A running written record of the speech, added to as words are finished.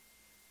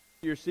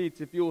Your seats,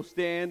 if you will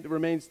stand,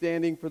 remain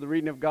standing for the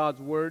reading of God's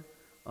Word.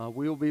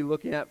 We will be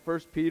looking at 1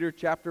 Peter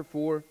chapter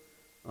 4,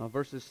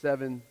 verses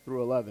 7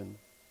 through 11.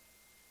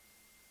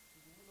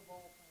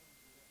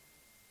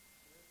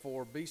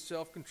 For be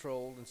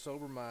self-controlled and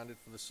sober-minded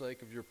for the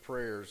sake of your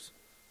prayers.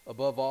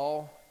 Above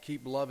all,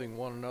 keep loving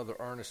one another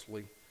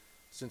earnestly,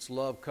 since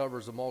love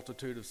covers a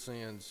multitude of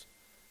sins.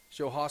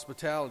 Show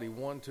hospitality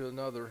one to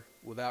another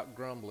without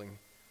grumbling.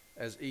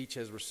 As each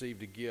has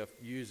received a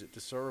gift, use it to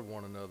serve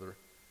one another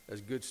as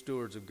good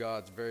stewards of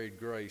God's varied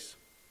grace.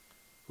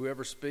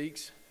 Whoever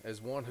speaks, as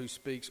one who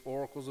speaks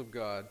oracles of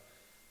God.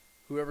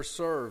 Whoever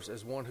serves,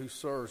 as one who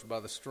serves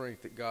by the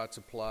strength that God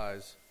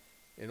supplies,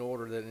 in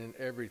order that in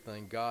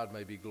everything God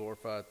may be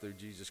glorified through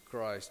Jesus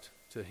Christ.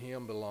 To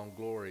him belong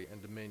glory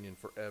and dominion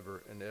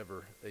forever and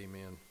ever.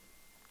 Amen.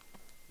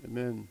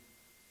 Amen.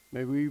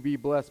 May we be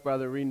blessed by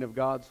the reading of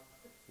God's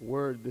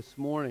Word this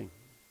morning.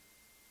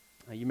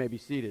 You may be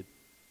seated.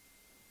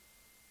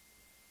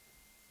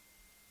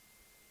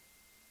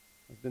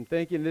 I've been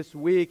thinking this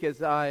week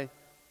as I've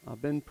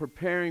been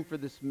preparing for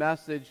this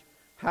message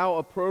how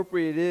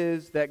appropriate it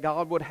is that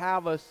God would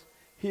have us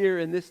here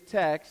in this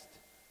text,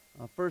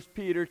 1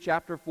 Peter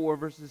chapter 4,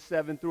 verses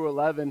 7 through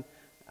 11.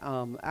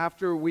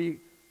 After we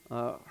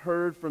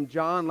heard from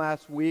John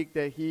last week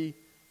that he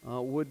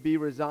would be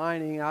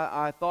resigning,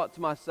 I thought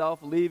to myself,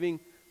 leaving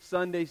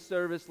Sunday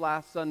service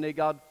last Sunday,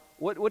 God,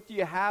 what do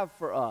you have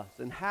for us?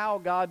 And how,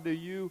 God, do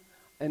you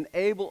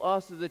enable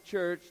us as a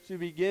church to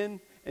begin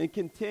and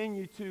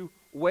continue to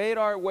wade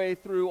our way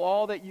through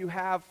all that you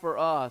have for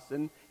us?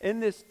 And in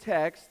this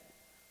text,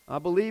 I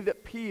believe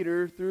that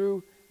Peter,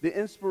 through the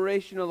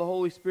inspiration of the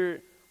Holy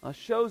Spirit,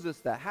 shows us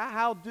that.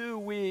 How do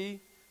we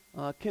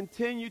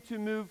continue to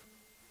move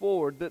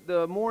forward?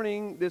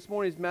 This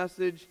morning's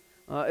message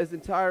is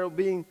entitled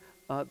being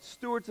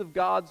stewards of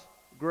God's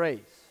grace.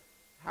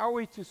 How are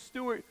we to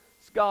steward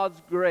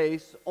God's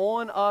grace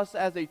on us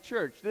as a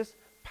church? This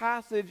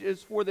passage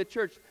is for the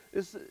church.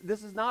 This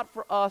is not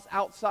for us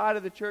outside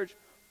of the church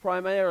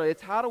primarily.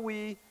 It's how do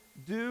we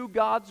do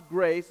God's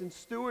grace and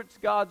steward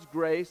God's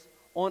grace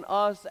on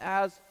us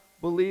as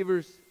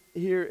believers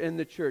here in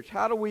the church.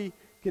 How do we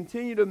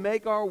continue to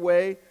make our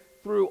way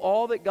through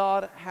all that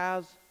God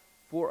has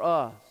for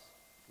us?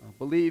 I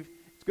believe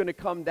it's going to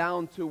come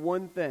down to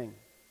one thing.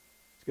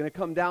 It's going to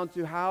come down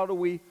to how do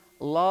we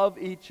love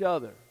each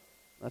other.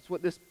 That's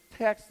what this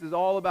text is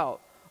all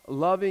about,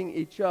 loving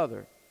each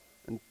other.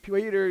 And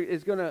Peter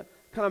is going to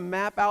kind of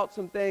map out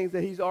some things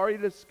that he's already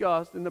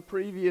discussed in the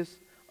previous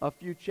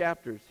few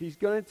chapters. He's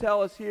going to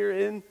tell us here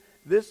in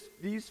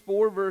these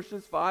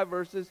 5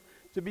 verses,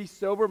 to be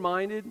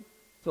sober-minded,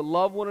 to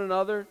love one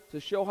another, to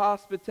show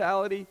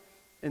hospitality,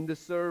 and to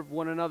serve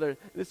one another.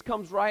 This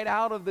comes right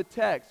out of the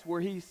text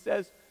where he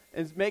says,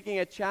 and is making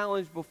a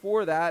challenge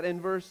before that in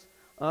verse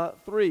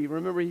 3.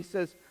 Remember, he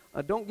says,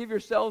 don't give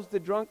yourselves to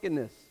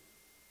drunkenness.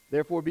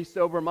 Therefore, be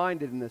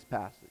sober-minded in this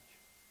passage.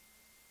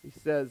 He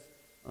says,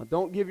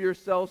 don't give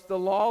yourselves to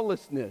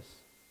lawlessness.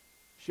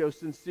 Show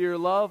sincere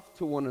love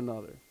to one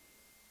another.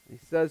 He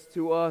says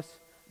to us,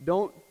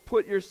 don't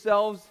put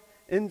yourselves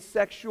in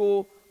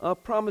sexual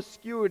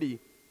promiscuity.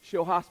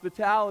 Show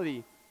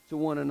hospitality to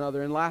one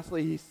another. And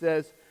lastly, he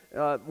says,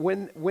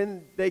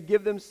 when they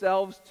give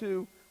themselves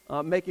to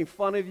making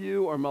fun of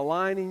you or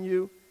maligning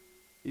you,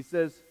 he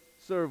says,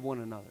 serve one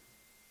another.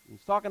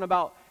 He's talking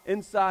about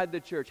inside the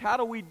church. How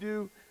do we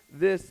do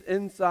this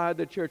inside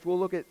the church? We'll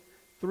look at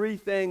 3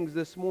 things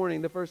this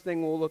morning. The first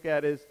thing we'll look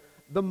at is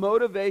the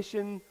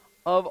motivation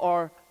of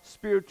our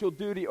spiritual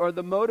duty, or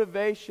the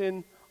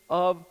motivation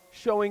of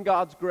showing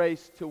God's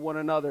grace to one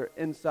another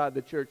inside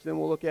the church. Then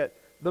we'll look at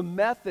the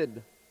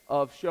method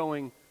of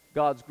showing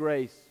God's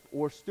grace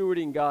or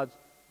stewarding God's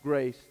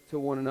grace to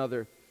one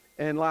another.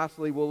 And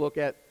lastly, we'll look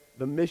at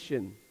the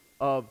mission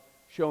of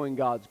showing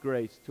God's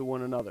grace to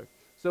one another.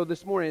 So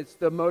this morning, it's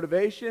the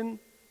motivation,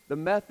 the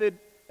method,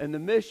 and the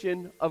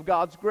mission of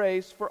God's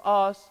grace for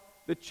us,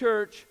 the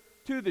church,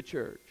 to the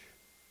church.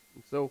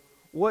 And so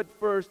what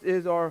first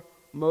is our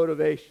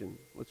motivation?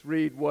 Let's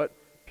read what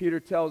Peter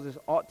tells us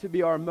ought to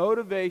be our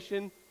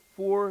motivation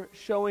for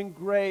showing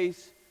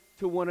grace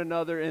to one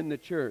another in the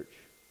church.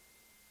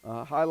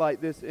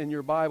 Highlight this in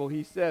your Bible.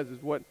 He says,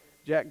 is what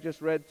Jack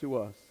just read to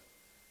us.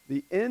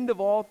 The end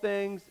of all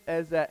things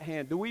is at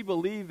hand. Do we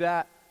believe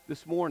that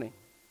this morning?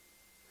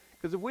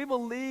 Because if we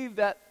believe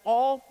that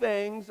all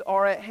things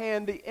are at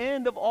hand, the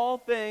end of all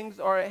things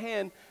are at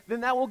hand,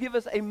 then that will give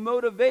us a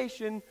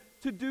motivation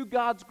to do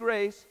God's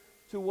grace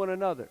to one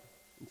another.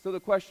 And so the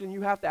question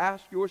you have to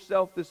ask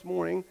yourself this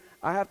morning,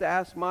 I have to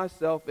ask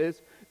myself,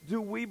 is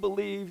do we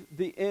believe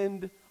the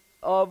end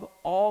of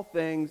all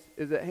things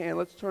is at hand?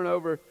 Let's turn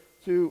over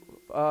to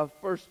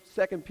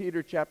 2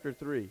 Peter chapter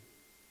 3.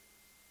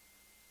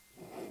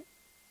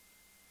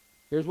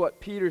 Here's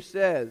what Peter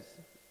says,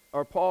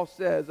 or Paul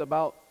says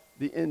about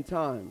the end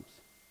times.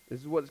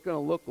 This is what it's going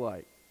to look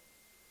like.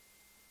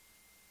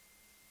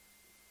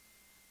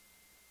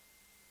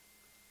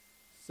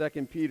 2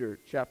 Peter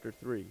chapter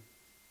 3.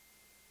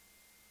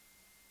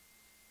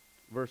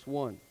 Verse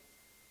 1.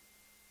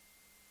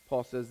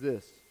 Paul says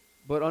this,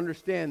 But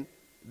understand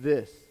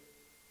this,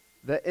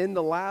 that in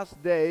the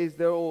last days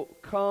there will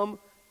come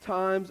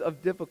times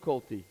of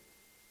difficulty.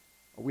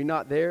 Are we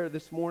not there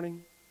this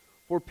morning?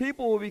 For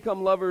people will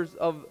become lovers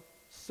of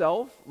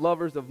self,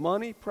 lovers of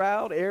money,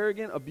 proud,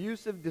 arrogant,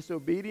 abusive,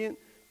 disobedient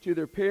to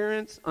their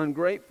parents,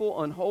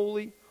 ungrateful,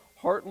 unholy,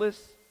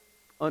 heartless,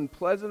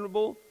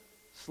 unpleasantable,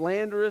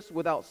 slanderous,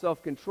 without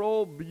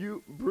self-control,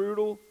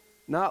 brutal,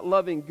 not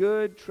loving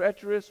good,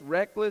 treacherous,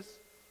 reckless,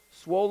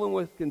 swollen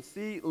with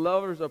conceit,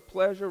 lovers of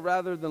pleasure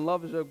rather than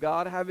lovers of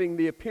God, having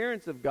the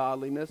appearance of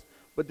godliness,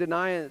 but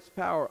denying its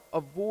power.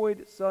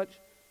 Avoid such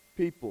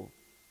people.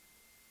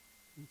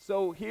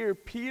 So here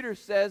Peter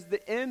says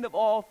the end of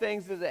all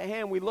things is at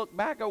hand. We look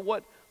back at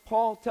what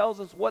Paul tells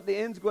us what the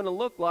end's going to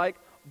look like.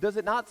 Does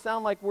it not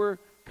sound like we're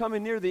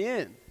coming near the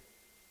end?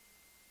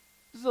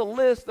 This is a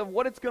list of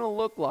what it's going to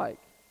look like.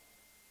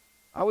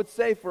 I would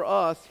say for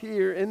us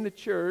here in the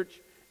church,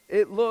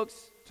 it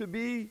looks to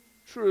be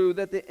true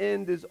that the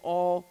end is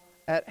all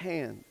at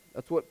hand.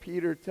 That's what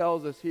Peter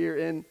tells us here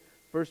in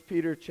 1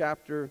 Peter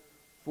chapter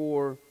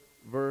 4,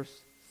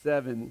 verse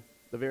 7,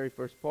 the very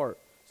first part.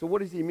 So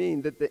what does he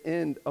mean that the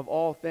end of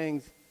all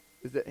things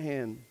is at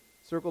hand?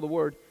 Circle the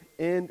word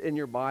end in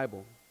your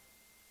Bible.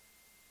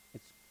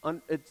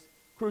 It's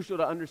crucial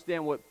to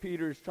understand what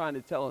Peter is trying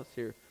to tell us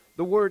here.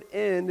 The word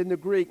end in the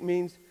Greek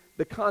means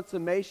the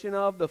consummation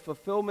of, the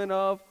fulfillment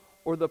of,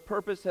 or the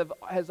purpose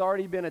has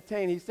already been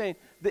attained. He's saying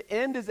the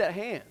end is at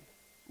hand.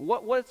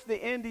 What's the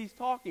end he's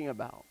talking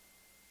about?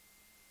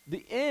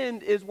 The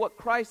end is what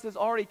Christ has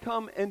already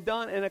come and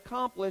done and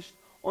accomplished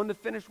on the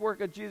finished work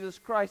of Jesus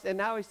Christ. And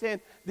now he's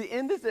saying the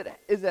end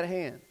is at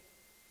hand.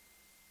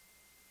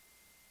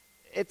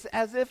 It's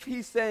as if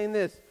he's saying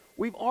this: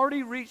 we've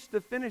already reached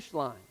the finish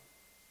line.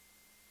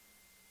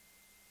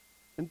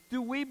 And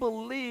do we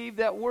believe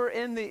that we're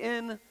in the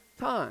end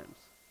times?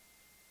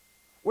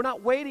 We're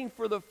not waiting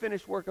for the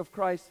finished work of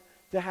Christ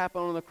to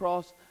happen on the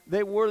cross.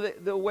 They were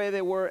the way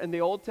they were in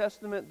the Old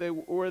Testament. They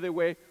were the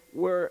way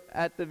were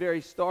at the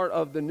very start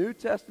of the New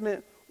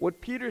Testament.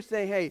 What Peter's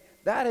saying, hey,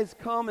 that has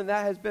come and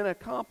that has been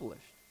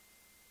accomplished.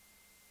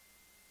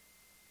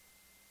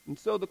 And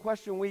so the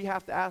question we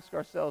have to ask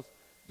ourselves,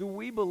 do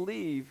we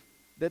believe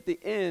that the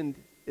end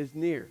is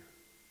near?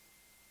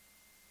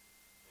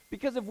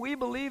 Because if we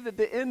believe that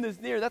the end is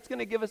near, that's going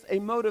to give us a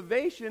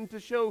motivation to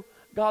show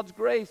God's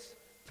grace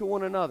to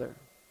one another.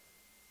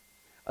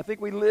 I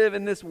think we live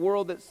in this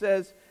world that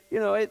says,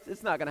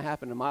 it's not going to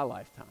happen in my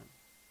lifetime.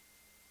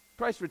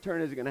 Christ's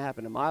return isn't going to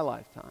happen in my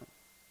lifetime.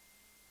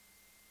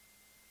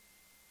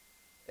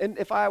 And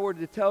if I were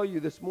to tell you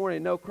this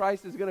morning, no,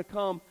 Christ is going to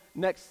come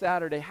next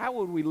Saturday, how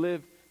would we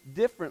live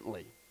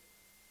differently?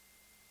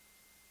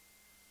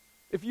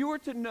 If you were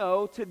to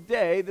know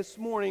today, this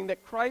morning,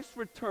 that Christ's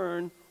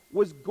return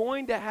was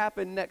going to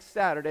happen next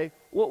Saturday,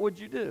 what would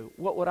you do?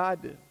 What would I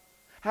do?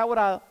 How would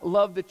I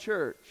love the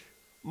church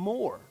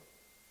more?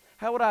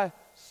 How would I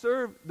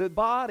serve the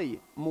body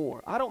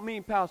more? I don't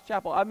mean Palace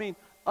Chapel. I mean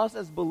us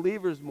as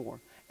believers more.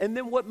 And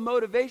then what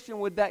motivation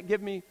would that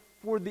give me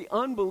for the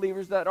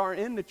unbelievers that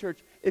aren't in the church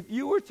if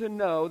you were to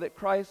know that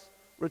Christ's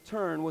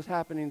return was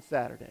happening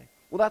Saturday?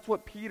 Well, that's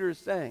what Peter is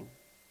saying.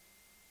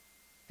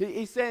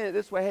 He's saying it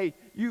this way: hey,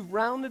 you've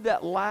rounded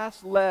that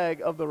last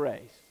leg of the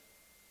race.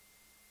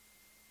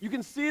 You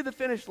can see the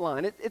finish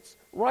line. It's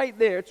right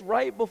there. It's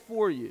right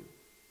before you.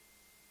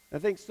 I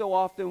think so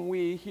often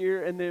we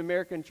here in the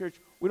American church,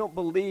 we don't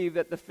believe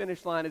that the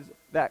finish line is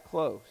that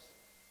close.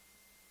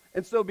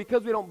 And so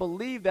because we don't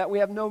believe that, we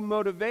have no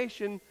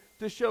motivation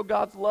to show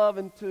God's love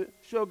and to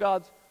show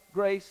God's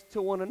grace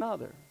to one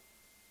another.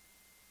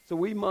 So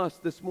we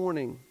must this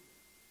morning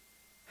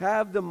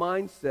have the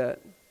mindset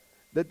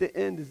that the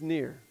end is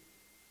near.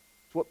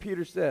 It's what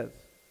Peter says.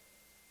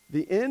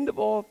 The end of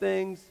all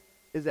things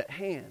is at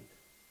hand.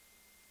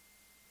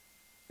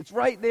 It's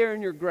right there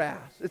in your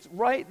grasp. It's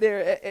right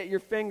there at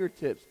your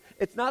fingertips.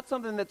 It's not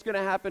something that's going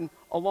to happen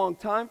a long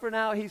time from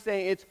now. He's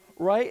saying it's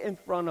right in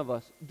front of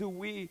us. Do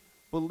we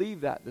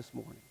believe that this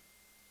morning?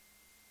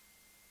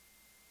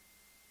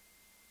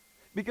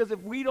 Because if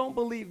we don't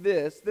believe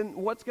this, then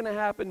what's going to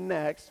happen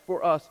next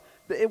for us?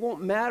 It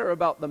won't matter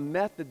about the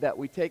method that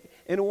we take,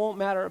 and it won't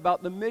matter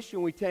about the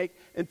mission we take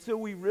until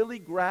we really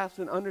grasp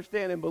and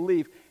understand and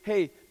believe,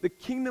 hey, the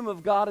kingdom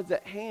of God is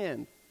at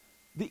hand.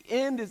 The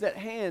end is at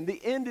hand.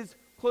 The end is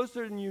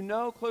closer than you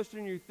know, closer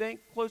than you think,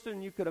 closer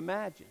than you could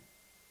imagine.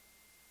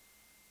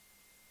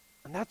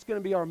 And that's going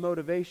to be our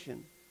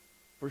motivation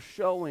for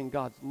showing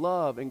God's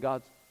love and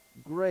God's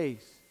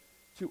grace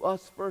to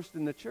us first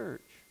in the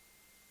church.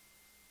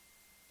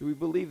 Do we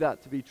believe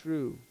that to be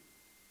true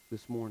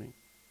this morning?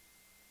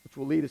 Which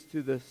will lead us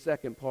to the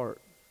second part,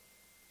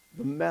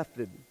 the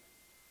method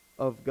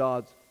of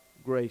God's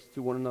grace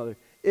to one another.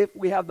 If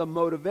we have the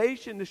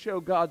motivation to show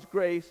God's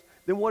grace,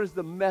 then what is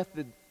the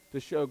method to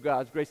show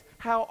God's grace?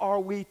 How are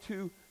we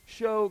to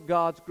show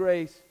God's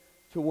grace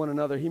to one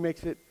another? He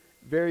makes it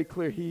very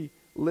clear. He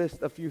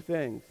lists a few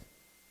things.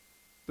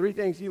 3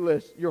 things he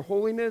lists: your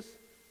holiness,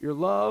 your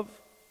love,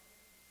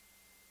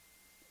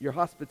 your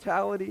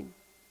hospitality,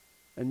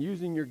 and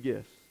using your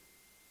gifts.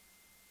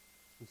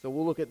 And so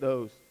we'll look at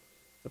those.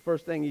 The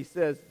first thing he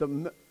says,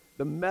 the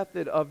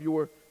method of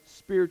your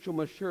spiritual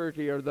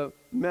maturity, or the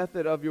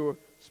method of your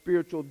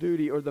spiritual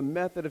duty, or the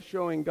method of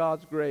showing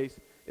God's grace,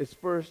 is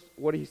first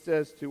what he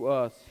says to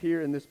us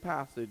here in this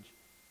passage.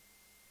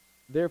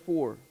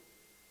 Therefore,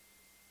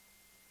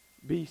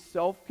 be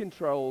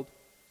self-controlled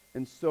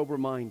and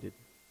sober-minded.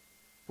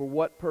 For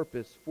what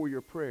purpose? For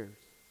your prayers.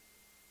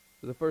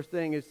 So the first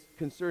thing is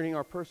concerning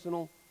our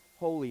personal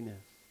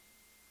holiness.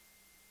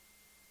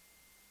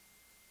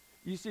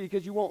 You see,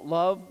 because you won't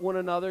love one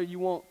another, you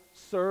won't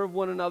serve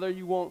one another,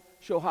 you won't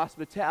show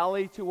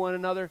hospitality to one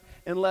another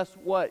unless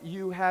what?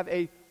 You have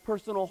a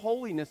personal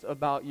holiness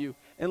about you,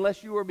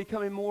 unless you are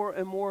becoming more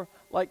and more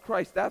like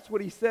Christ. That's what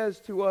he says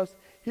to us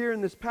here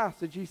in this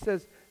passage. He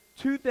says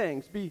two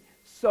things: be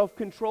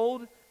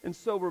self-controlled and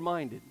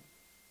sober-minded.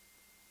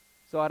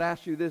 So I'd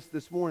ask you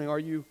this morning: are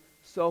you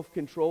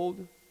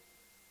self-controlled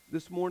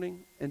this morning?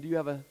 And do you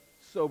have a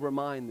sober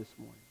mind this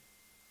morning?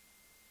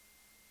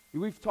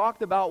 We've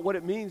talked about what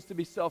it means to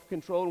be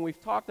self-controlled, and we've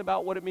talked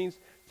about what it means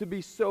to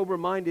be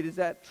sober-minded. Is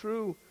that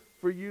true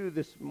for you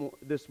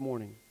this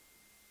morning?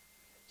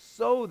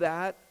 So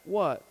that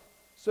what?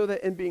 So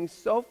that in being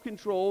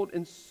self-controlled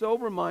and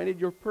sober-minded,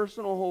 your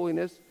personal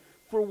holiness,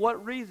 for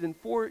what reason?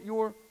 For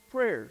your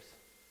prayers.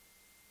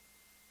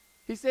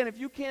 He's saying if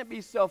you can't be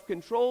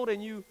self-controlled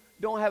and you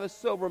don't have a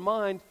sober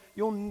mind,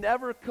 you'll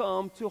never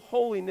come to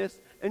holiness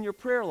in your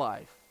prayer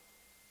life.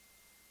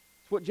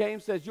 It's what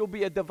James says: you'll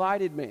be a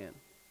divided man,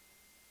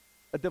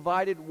 a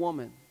divided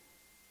woman,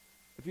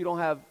 if you don't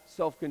have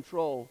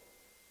self-control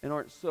and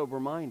aren't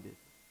sober-minded.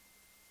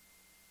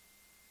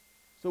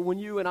 So when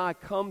you and I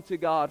come to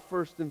God,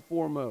 first and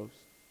foremost,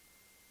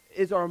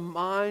 is our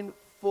mind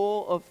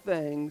full of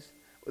things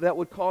that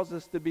would cause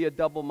us to be a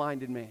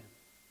double-minded man?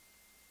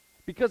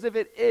 Because if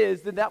it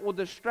is, then that will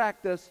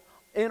distract us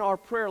in our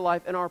prayer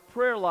life, and our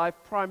prayer life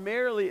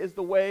primarily is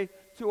the way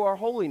to our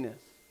holiness.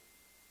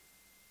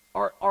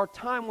 Our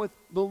time with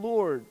the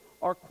Lord,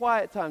 our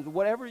quiet times,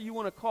 whatever you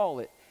want to call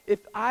it. If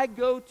I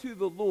go to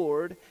the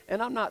Lord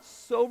and I'm not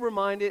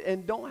sober-minded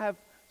and don't have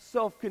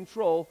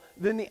self-control,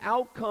 then the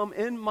outcome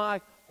in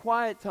my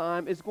quiet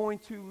time is going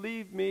to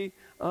leave me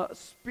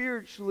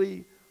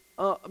spiritually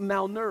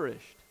malnourished.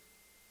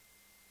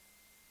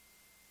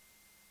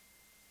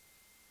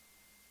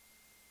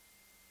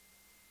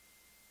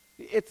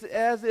 It's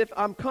as if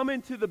I'm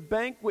coming to the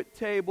banquet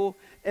table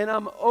and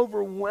I'm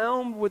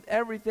overwhelmed with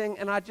everything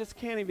and I just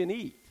can't even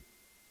eat.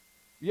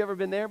 You ever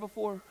been there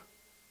before?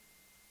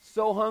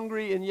 So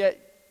hungry and yet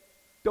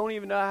don't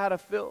even know how to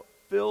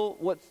fill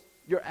what's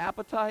your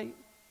appetite?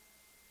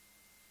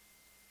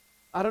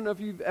 I don't know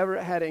if you've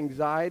ever had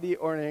anxiety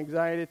or an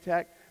anxiety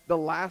attack. The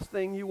last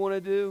thing you want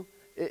to do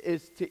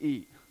is to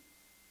eat.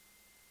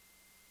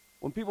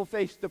 When people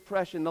face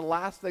depression, the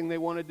last thing they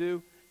want to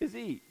do is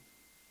eat.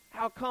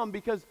 How come?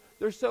 Because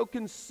they're so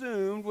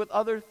consumed with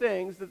other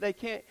things that they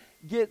can't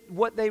get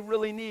what they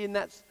really need, and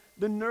that's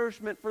the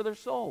nourishment for their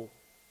soul,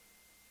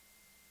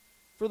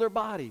 for their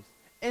bodies.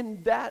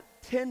 And that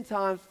 10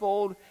 times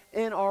fold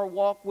in our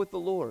walk with the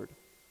Lord.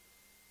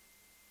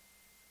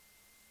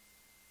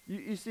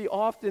 You see,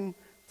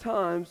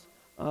 oftentimes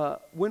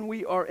when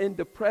we are in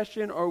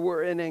depression or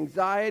we're in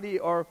anxiety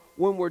or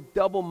when we're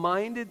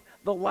double-minded,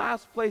 the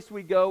last place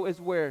we go is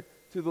where?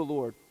 To the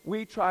Lord.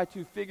 We try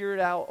to figure it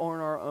out on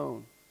our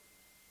own.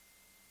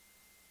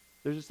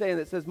 There's a saying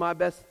that says, my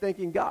best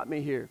thinking got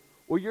me here.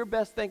 Well, your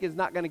best thinking is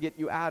not going to get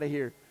you out of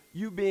here.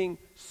 You being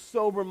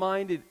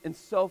sober-minded and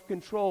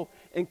self-control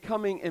and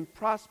coming and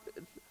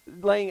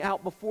laying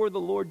out before the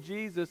Lord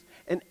Jesus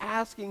and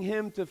asking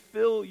him to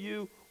fill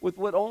you with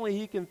what only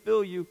he can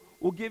fill you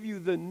will give you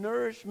the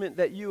nourishment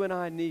that you and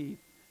I need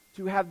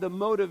to have the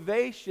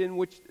motivation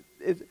which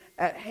is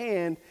at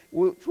hand,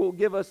 which will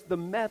give us the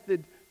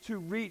method to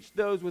reach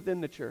those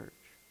within the church.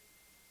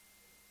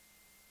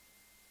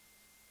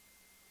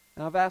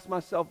 And I've asked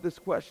myself this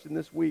question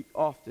this week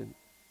often.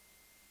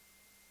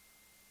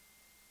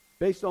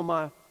 Based on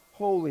my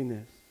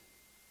holiness,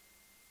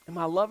 am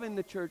I loving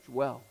the church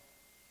well?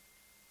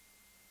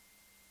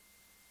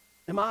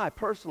 Am I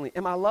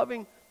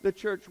loving the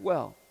church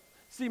well?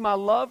 See, my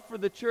love for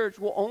the church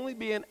will only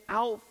be an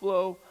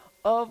outflow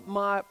of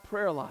my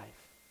prayer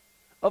life,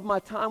 of my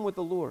time with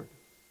the Lord.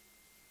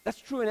 That's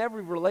true in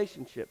every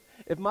relationship.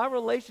 If my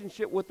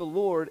relationship with the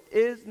Lord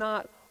is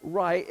not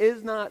right,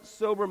 is not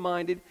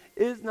sober-minded,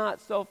 is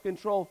not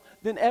self-control,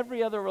 then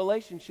every other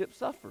relationship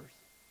suffers.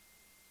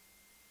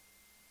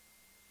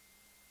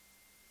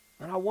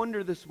 And I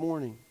wonder this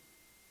morning,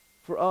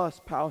 for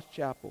us, Powell's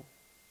Chapel,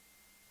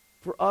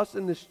 for us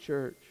in this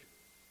church,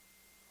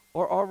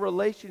 are our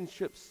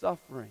relationships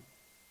suffering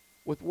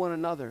with one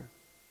another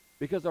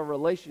because our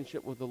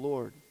relationship with the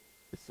Lord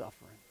is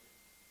suffering?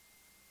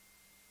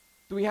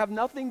 Do we have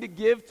nothing to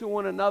give to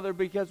one another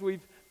because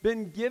we've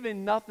been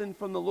given nothing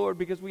from the Lord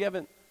because we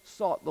haven't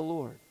sought the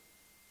Lord?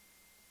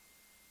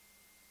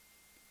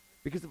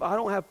 Because if I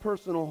don't have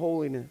personal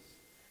holiness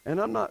and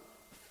I'm not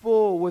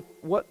full with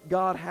what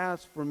God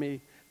has for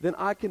me, then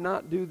I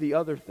cannot do the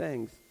other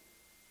things.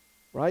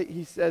 Right?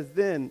 He says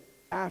then,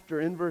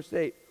 after, in verse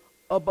 8,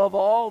 above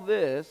all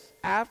this,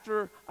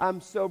 after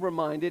I'm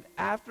sober-minded,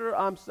 after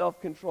I'm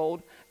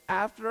self-controlled,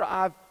 after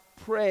I've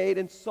prayed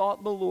and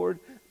sought the Lord,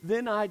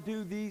 then I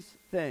do these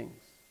things.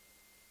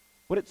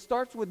 But it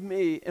starts with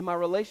me and my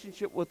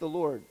relationship with the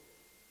Lord.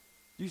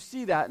 Do you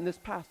see that in this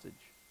passage?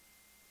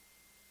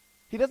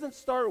 He doesn't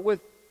start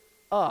with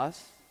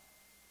us.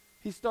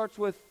 He starts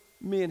with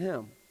me and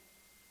him.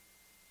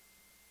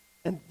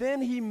 And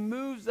then he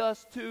moves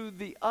us to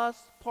the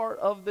us part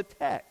of the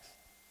text,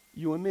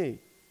 you and me.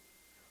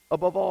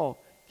 Above all,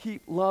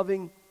 keep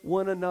loving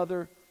one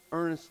another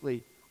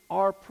earnestly.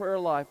 Our prayer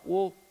life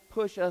will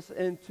push us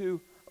into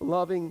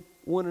loving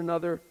one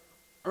another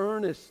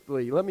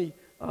earnestly. Let me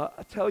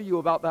tell you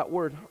about that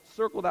word.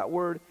 Circle that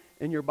word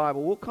in your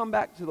Bible. We'll come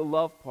back to the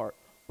love part.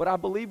 But I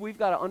believe we've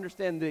got to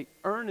understand the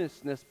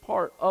earnestness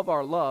part of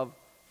our love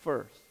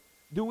first.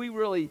 Do we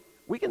really,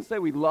 we can say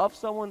we love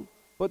someone,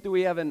 but do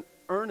we have an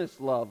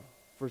earnest love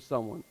for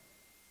someone?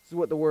 This is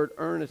what the word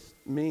earnest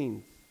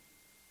means.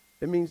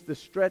 It means the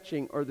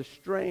stretching or the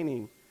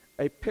straining,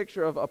 a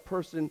picture of a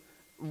person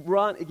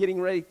getting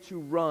ready to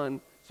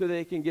run so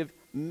they can give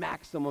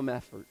maximum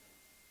effort.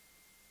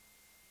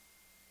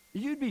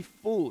 You'd be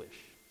foolish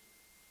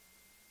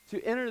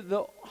to enter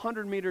the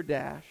 100-meter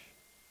dash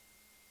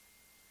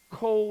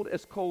cold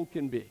as cold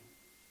can be.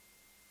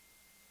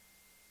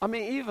 I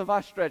mean, even if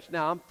I stretch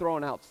now, I'm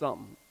throwing out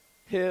something.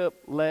 Hip,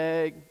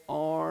 leg,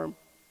 arm,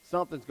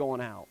 something's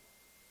going out.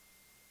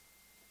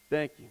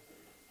 Thank you.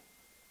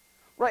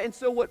 Right, and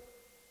so what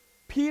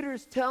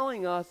Peter's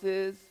telling us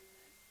is,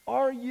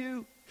 are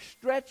you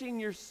stretching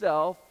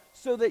yourself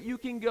so that you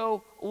can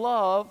go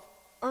love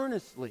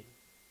earnestly?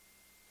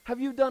 Have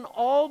you done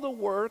all the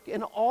work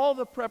and all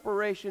the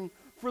preparation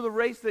for the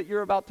race that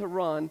you're about to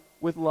run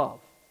with love?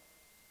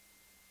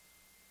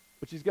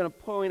 Which is going to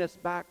point us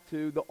back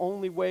to the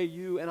only way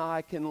you and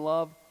I can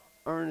love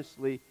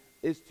earnestly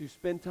is to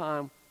spend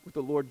time with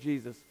the Lord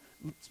Jesus.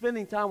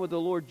 Spending time with the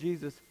Lord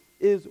Jesus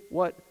is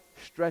what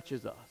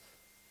stretches us.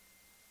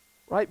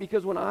 Right?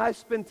 Because when I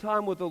spend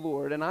time with the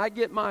Lord and I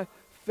get my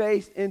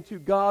face into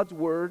God's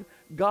Word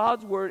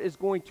is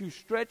going to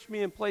stretch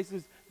me in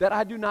places that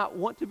I do not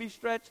want to be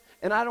stretched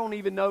and I don't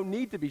even know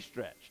need to be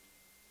stretched.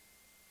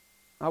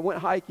 I went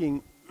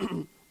hiking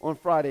on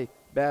Friday.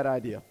 Bad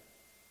idea.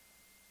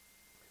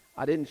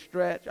 I didn't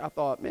stretch. I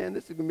thought, man,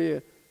 this is going to be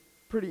a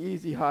pretty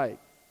easy hike.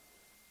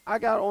 I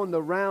got on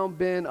the round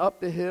bend up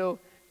the hill,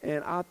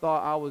 and I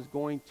thought I was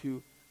going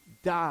to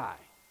die.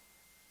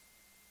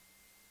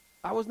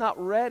 I was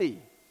not ready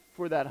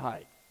for that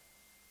hike.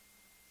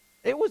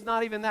 It was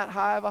not even that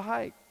high of a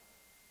hike.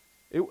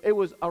 It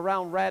was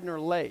around Radnor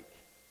Lake.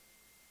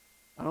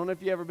 I don't know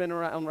if you've ever been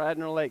around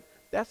Radnor Lake.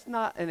 That's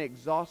not an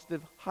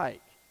exhaustive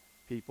hike,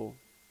 people.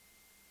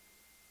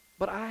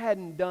 But I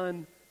hadn't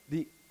done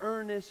the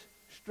earnest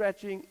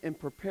stretching and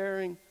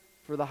preparing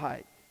for the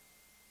hike.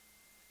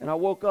 And I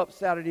woke up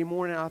Saturday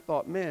morning and I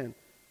thought, man,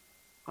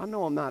 I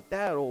know I'm not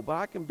that old, but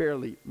I can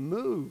barely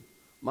move.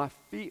 My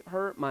feet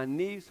hurt, my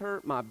knees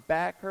hurt, my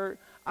back hurt.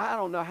 I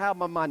don't know how,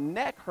 but my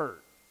neck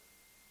hurt.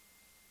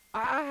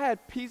 I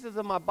had pieces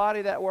of my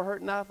body that were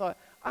hurting, and I thought,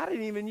 I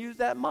didn't even use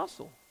that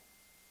muscle.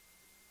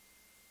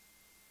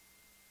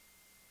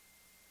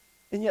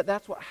 And yet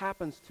that's what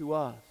happens to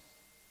us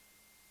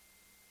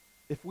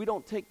if we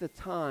don't take the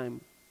time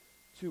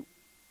to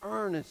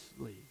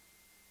earnestly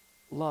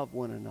love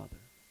one another,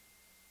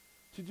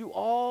 to do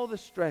all the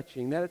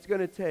stretching that it's going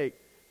to take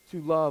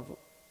to love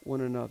one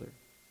another.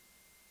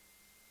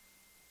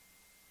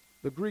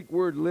 The Greek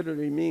word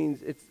literally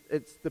means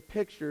it's the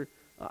picture.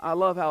 I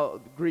love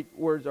how Greek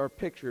words are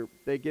picture.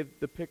 They give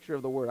the picture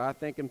of the word. I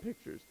think in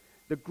pictures.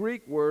 The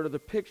Greek word, or the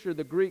picture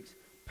the Greeks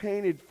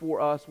painted for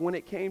us when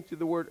it came to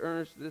the word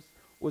earnestness,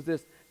 was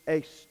this: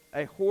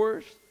 a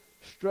horse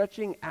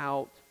stretching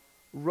out,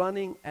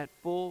 running at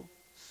full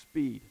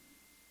speed.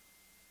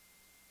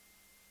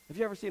 Have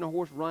you ever seen a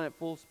horse run at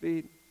full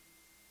speed?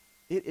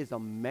 It is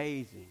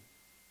amazing.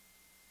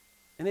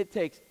 And it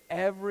takes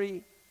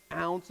every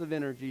ounce of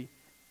energy,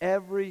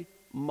 every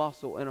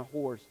muscle in a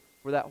horse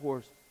for that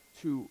horse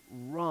to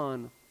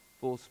run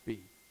full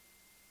speed.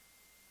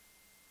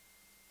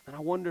 And I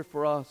wonder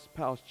for us,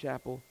 Palace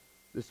Chapel,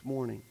 this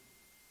morning,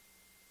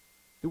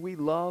 do we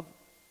love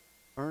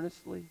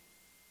earnestly?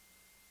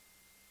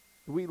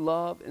 Do we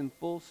love in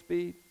full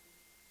speed?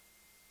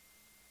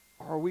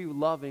 Or are we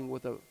loving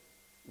with a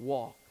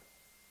walk?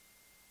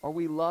 Are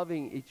we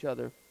loving each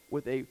other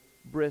with a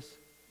brisk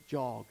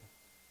jog?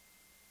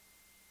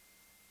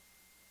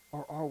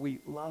 Or are we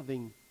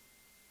loving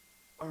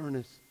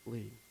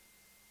earnestly?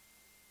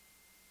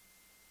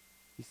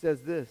 He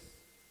says this,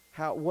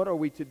 what are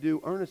we to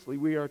do earnestly?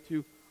 We are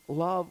to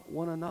love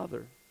one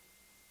another.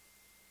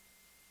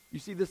 You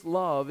see, this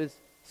love is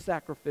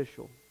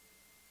sacrificial.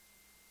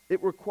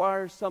 It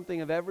requires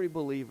something of every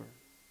believer.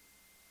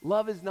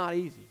 Love is not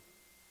easy.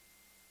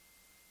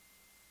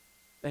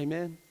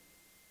 Amen?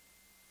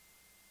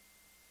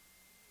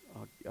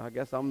 I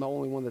guess I'm the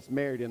only one that's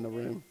married in the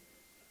room.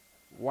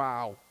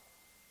 Wow.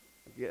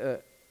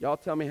 Y'all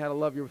tell me how to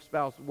love your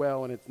spouse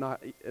well, and it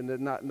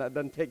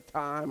doesn't take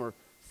time or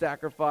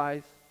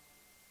sacrifice.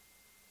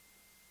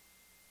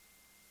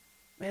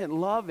 Man,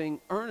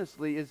 loving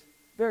earnestly is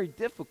very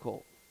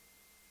difficult.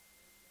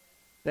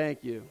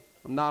 Thank you.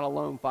 I'm not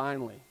alone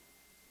finally.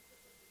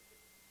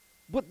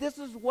 But this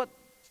is what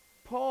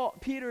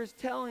Peter is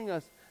telling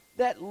us,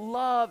 that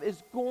love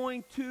is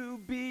going to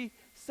be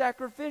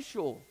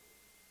sacrificial.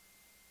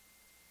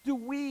 Do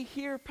we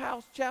here,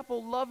 Powell's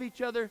Chapel, love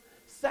each other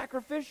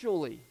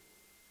sacrificially?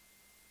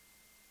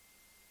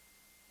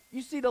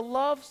 You see, to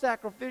love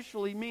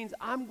sacrificially means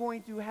I'm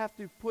going to have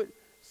to put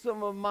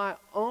some of my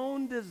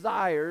own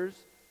desires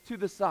to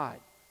the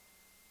side.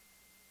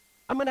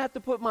 I'm going to have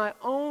to put my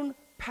own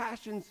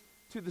passions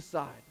to the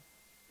side.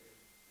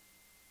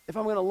 If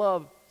I'm going to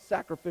love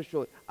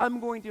sacrificially, I'm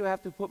going to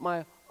have to put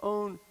my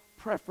own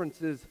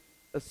preferences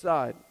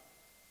aside.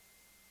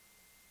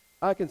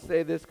 I can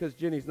say this because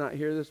Jenny's not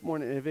here this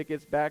morning, and if it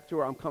gets back to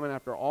her, I'm coming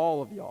after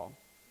all of y'all.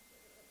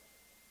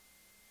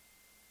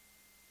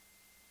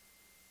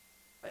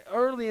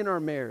 Early in our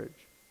marriage,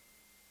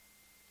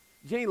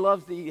 Jenny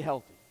loves to eat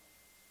healthy.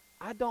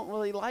 I don't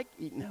really like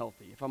eating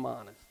healthy, if I'm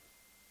honest.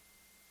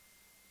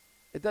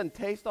 It doesn't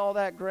taste all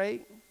that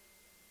great.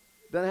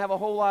 Doesn't have a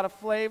whole lot of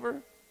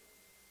flavor.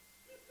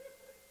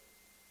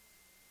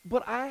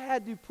 But I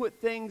had to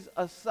put things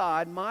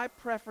aside, my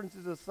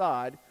preferences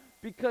aside,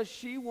 because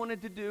she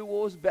wanted to do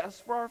what was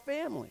best for our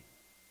family.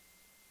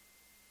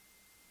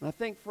 And I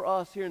think for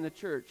us here in the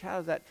church, how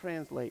does that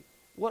translate?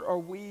 What are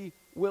we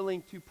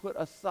willing to put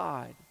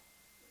aside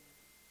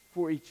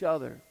for each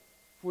other,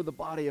 for the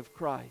body of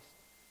Christ,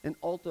 and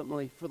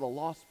ultimately for the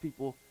lost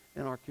people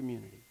in our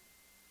community?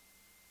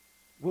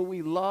 Will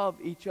we love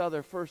each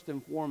other first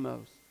and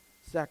foremost,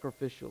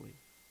 sacrificially?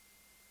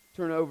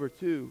 Turn over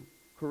to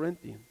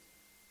Corinthians.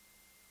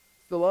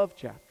 It's the love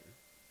chapter.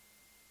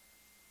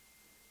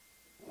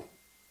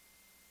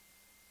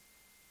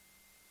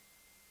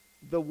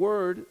 The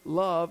word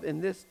love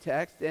in this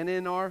text and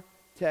in our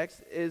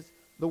text is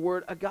the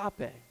word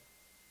agape.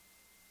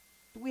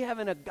 Do we have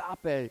an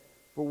agape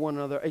for one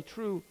another, a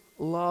true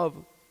love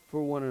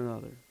for one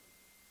another?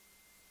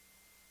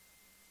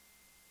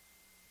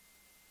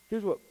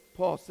 Here's what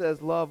Paul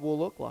says love will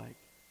look like.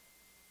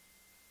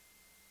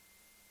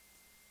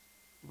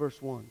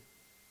 Verse 1.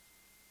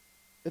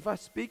 If I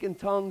speak in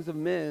tongues of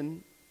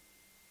men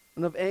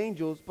and of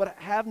angels, but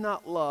have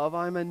not love,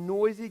 I am a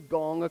noisy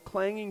gong, a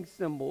clanging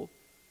cymbal.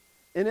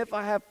 And if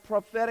I have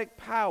prophetic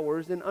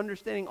powers and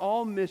understanding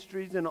all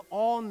mysteries and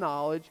all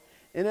knowledge,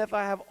 and if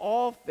I have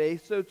all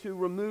faith so to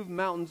remove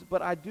mountains,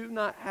 but I do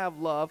not have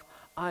love,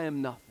 I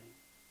am nothing.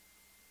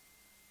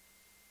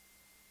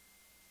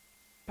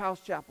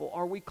 Powell's Chapel,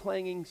 are we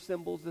clanging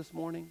cymbals this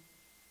morning?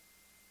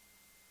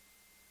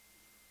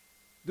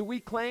 Do we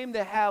claim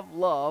to have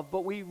love,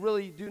 but we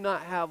really do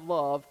not have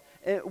love,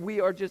 and we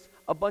are just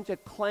a bunch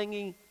of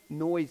clanging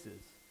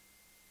noises?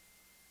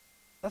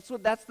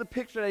 That's the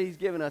picture that he's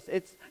given us.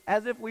 It's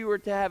as if we were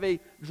to have a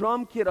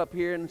drum kit up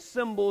here and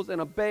cymbals and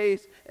a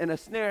bass and a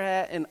snare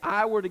hat, and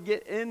I were to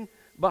get in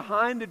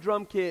behind the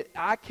drum kit.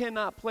 I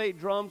cannot play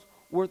drums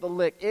worth a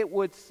lick. It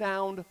would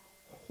sound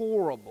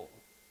horrible.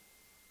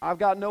 I've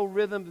got no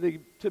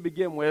rhythm to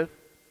begin with.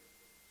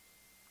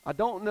 I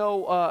don't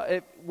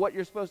know what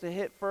you're supposed to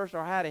hit first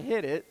or how to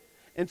hit it.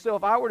 And so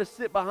if I were to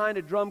sit behind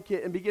a drum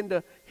kit and begin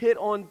to hit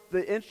on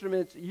the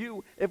instruments,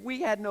 if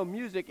we had no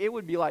music, it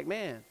would be like,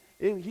 man,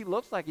 he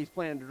looks like he's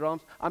playing the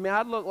drums. I mean,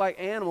 I'd look like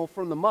Animal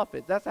from the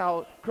Muppets. That's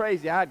how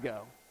crazy I'd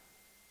go.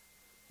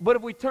 But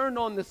if we turned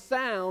on the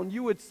sound,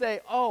 you would say,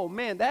 oh,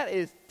 man, that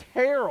is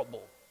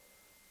terrible.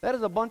 That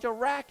is a bunch of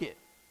racket.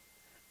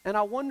 And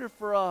I wonder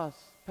for us,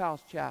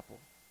 Powell's Chapel,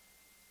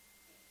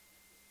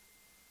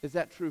 is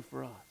that true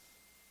for us?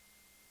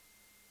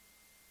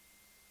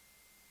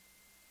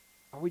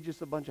 Are we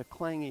just a bunch of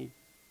clangy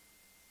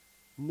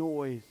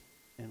noise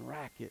and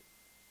racket?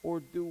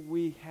 Or do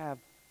we have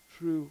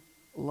true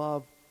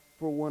love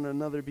for one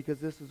another? Because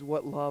this is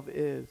what love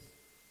is.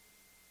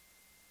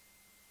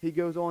 He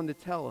goes on to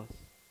tell us,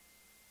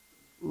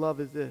 love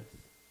is this.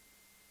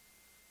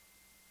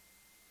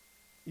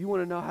 You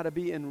want to know how to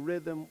be in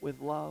rhythm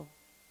with love?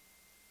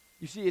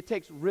 You see, it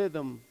takes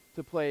rhythm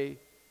to play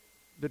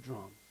the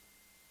drums.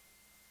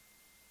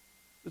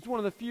 It's one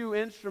of the few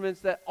instruments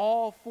that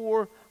all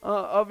four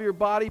of your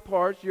body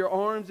parts, your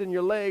arms and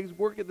your legs,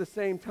 work at the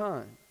same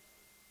time.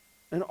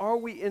 And are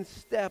we in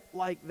step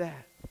like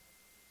that?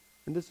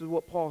 And this is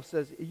what Paul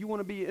says. You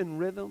want to be in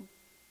rhythm?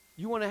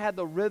 You want to have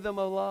the rhythm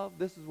of love?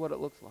 This is what it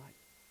looks like.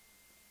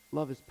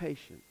 Love is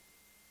patient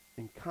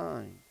and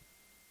kind.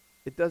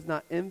 It does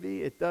not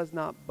envy. It does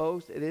not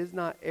boast. It is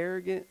not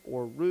arrogant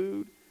or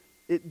rude.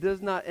 It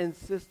does not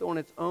insist on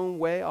its own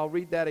way. I'll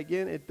read that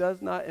again. It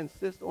does not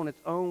insist on its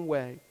own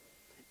way.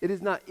 It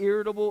is not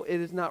irritable. It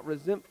is not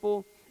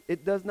resentful.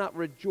 It does not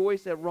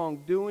rejoice at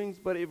wrongdoings,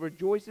 but it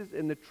rejoices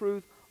in the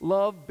truth.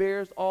 Love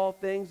bears all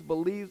things,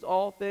 believes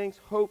all things,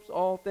 hopes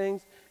all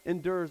things,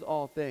 endures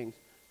all things.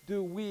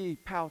 Do we,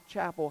 Powell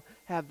Chapel,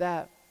 have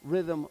that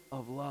rhythm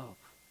of love?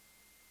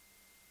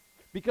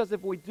 Because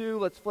if we do,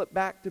 let's flip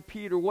back to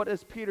Peter. What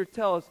does Peter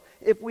tell us?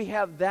 If we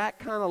have that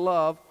kind of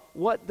love,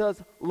 what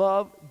does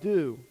love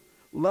do?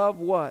 Love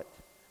what?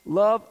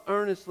 Love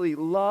earnestly.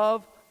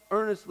 Love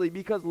earnestly,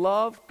 because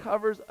love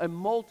covers a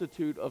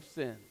multitude of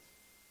sins.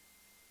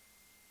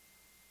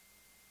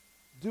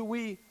 Do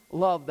we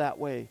love that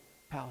way,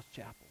 Palace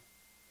Chapel?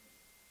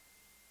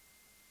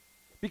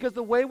 Because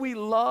the way we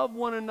love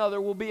one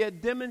another will be a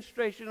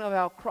demonstration of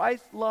how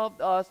Christ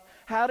loved us.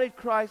 How did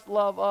Christ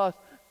love us?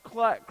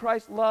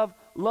 Christ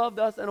loved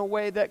us in a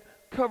way that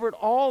covered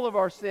all of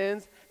our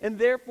sins, and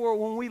therefore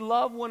when we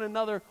love one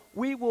another,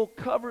 we will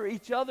cover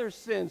each other's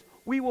sins.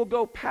 We will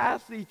go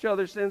past each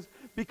other's sins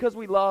because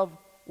we love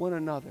one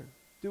another.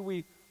 Do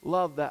we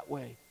love that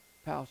way,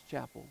 Palace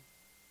Chapel?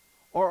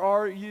 Or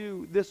are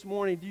you, this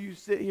morning, do you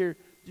sit here,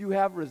 do you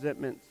have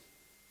resentments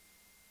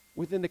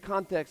within the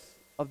context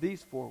of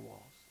these four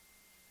walls?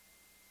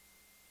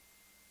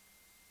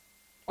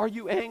 Are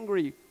you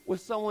angry with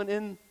someone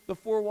in the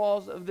four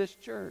walls of this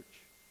church?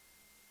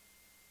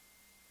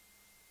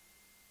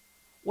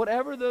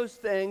 Whatever those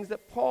things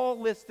that Paul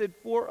listed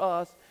for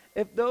us,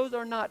 if those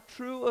are not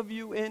true of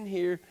you in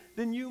here,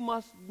 then you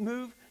must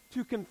move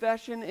to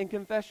confession, and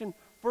confession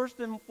first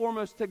and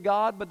foremost to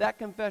God, but that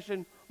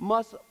confession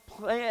must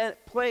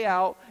play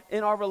out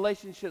in our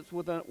relationships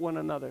with one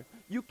another.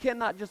 You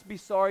cannot just be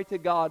sorry to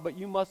God, but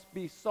you must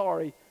be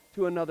sorry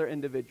to another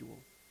individual.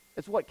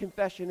 It's what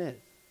confession is.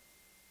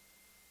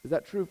 Is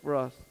that true for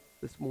us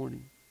this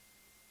morning?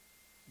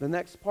 The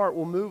next part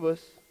will move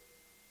us.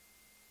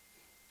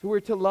 So we're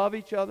to love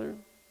each other,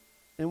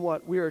 and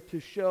what? We are to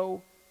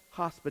show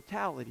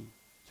hospitality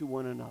to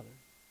one another.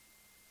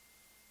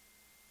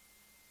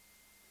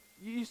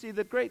 You see,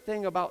 the great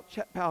thing about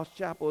Palace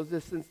Chapel is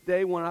this: since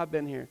day one I've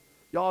been here,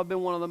 y'all have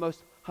been one of the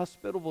most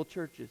hospitable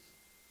churches.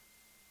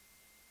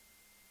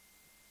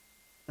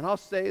 And I'll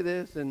say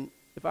this, and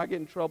if I get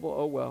in trouble,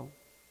 oh well.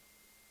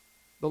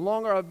 The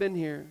longer I've been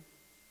here,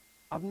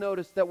 I've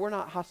noticed that we're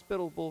not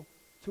hospitable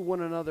to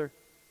one another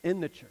in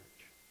the church.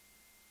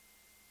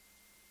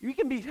 You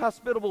can be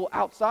hospitable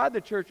outside the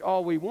church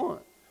all we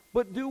want,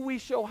 but do we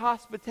show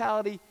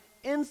hospitality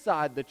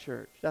inside the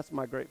church? That's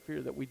my great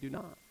fear, that we do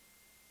not.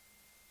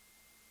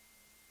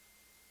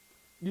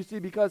 You see,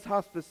 because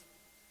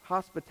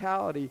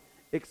hospitality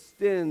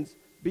extends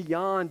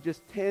beyond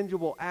just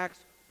tangible acts,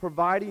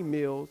 providing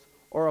meals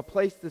or a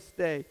place to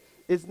stay.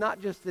 It's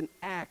not just an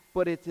act,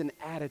 but it's an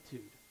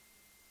attitude.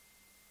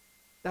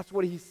 That's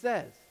what he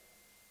says.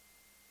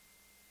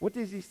 What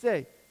does he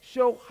say?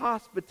 Show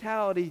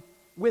hospitality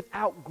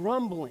without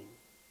grumbling.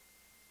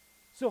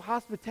 So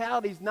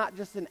hospitality is not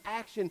just an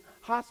action.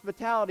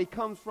 Hospitality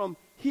comes from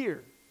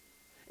here.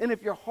 And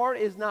if your heart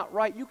is not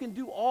right, you can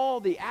do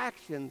all the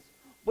actions.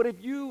 But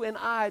if you and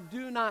I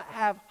do not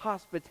have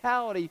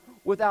hospitality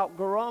without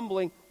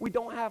grumbling, we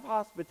don't have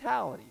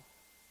hospitality.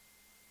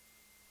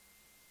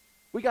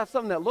 We got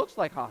something that looks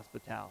like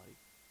hospitality,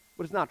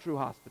 but it's not true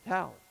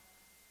hospitality.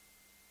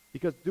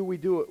 Because do we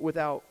do it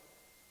without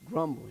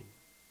grumbling?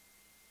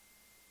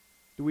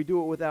 Do we do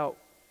it without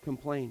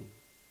complaining?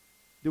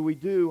 Do we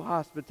do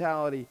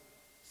hospitality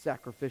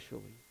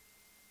sacrificially?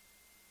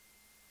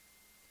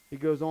 He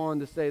goes on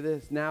to say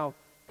this, now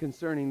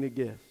concerning the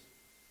gifts.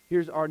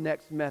 Here's our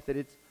next method.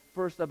 It's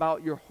first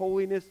about your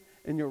holiness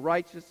and your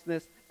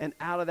righteousness, and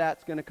out of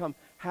that's going to come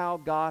how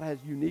God has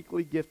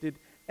uniquely gifted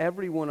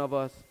every one of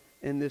us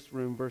in this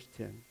room. Verse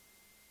 10.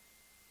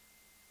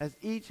 As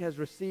each has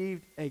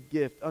received a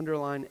gift,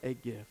 underline a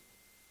gift,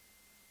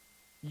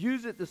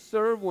 use it to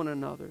serve one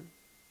another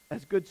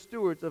as good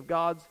stewards of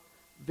God's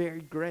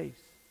varied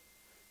grace.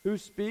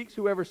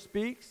 Whoever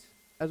speaks,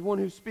 as one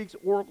who speaks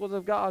oracles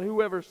of God.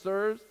 Whoever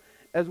serves,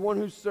 as one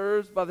who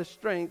serves by the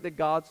strength that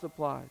God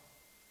supplies.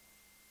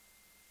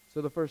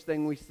 So the first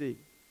thing we see,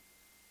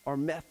 our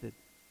method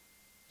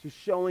to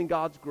showing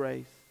God's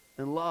grace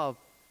and love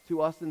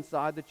to us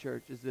inside the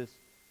church is this: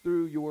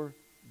 through your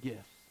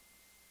gifts.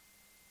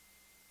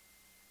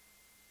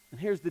 And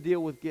here's the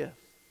deal with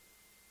gifts.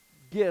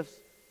 Gifts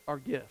are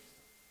gifts.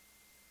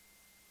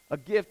 A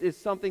gift is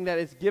something that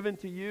is given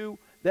to you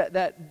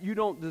that you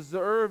don't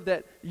deserve,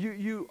 that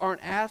you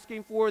aren't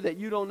asking for, that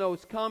you don't know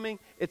is coming.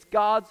 It's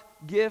God's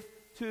gift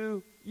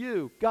to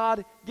you.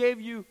 God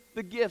gave you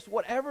the gifts.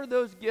 Whatever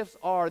those gifts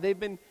are, they've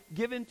been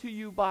given to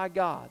you by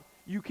God.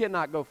 You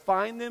cannot go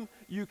find them.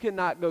 You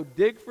cannot go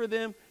dig for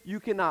them. You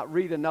cannot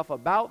read enough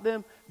about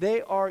them.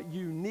 They are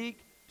unique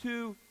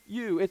to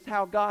you. It's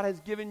how God has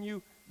given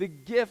you the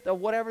gift of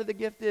whatever the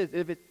gift is.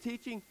 If it's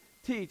teaching,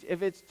 teach.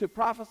 If it's to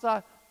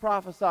prophesy,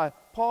 prophesy.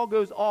 Paul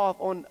goes off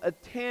on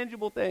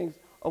tangible things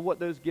of what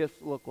those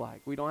gifts look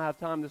like. We don't have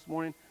time this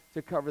morning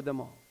to cover them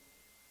all.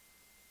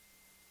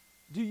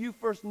 Do you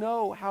first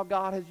know how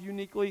God has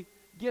uniquely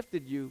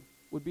gifted you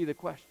would be the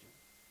question.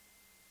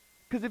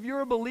 Because if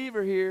you're a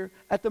believer here,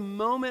 at the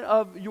moment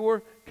of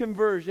your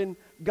conversion,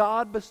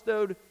 God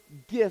bestowed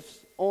gifts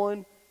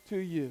on to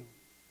you.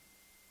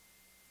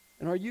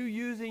 And are you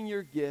using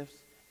your gifts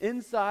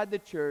inside the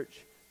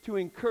church to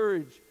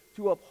encourage,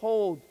 to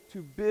uphold,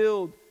 to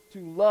build, to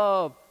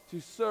love,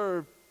 to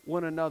serve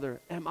one another.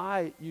 Am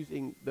I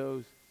using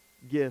those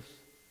gifts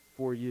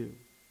for you?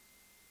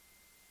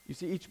 You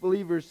see, each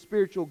believer's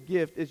spiritual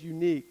gift is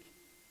unique.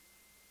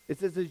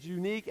 It's as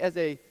unique as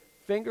a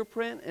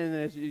fingerprint and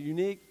as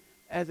unique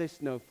as a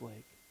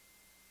snowflake.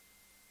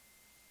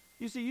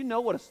 You see, you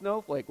know what a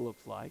snowflake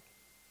looks like.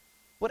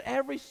 But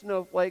every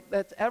snowflake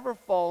that's ever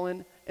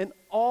fallen in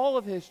all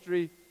of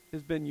history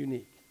has been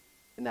unique.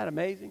 Isn't that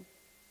amazing?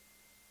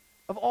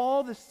 Of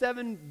all the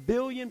 7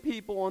 billion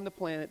people on the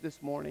planet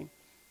this morning,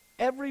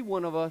 every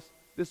one of us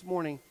this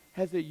morning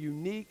has a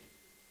unique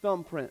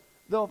thumbprint.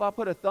 Though if I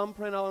put a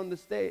thumbprint on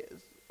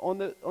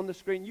the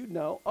screen, you'd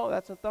know, oh,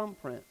 that's a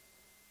thumbprint.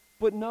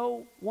 But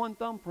no one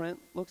thumbprint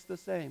looks the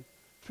same.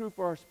 True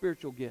for our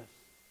spiritual gifts.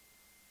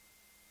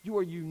 You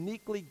are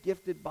uniquely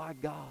gifted by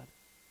God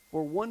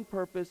for one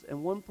purpose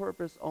and one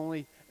purpose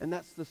only, and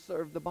that's to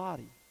serve the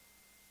body.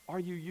 Are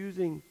you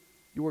using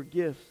your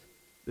gifts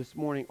this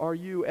morning? Are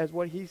you, as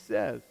what he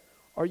says,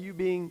 are you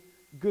being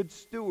good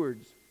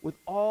stewards with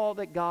all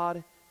that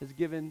God has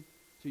given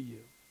to you?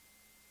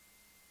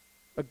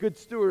 A good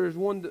steward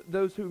is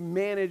those who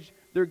manage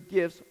their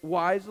gifts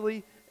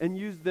wisely and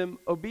use them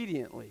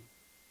obediently.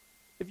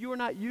 If you are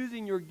not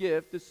using your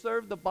gift to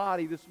serve the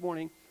body this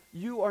morning,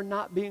 you are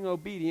not being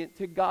obedient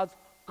to God's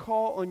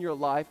call on your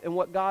life and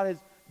what God has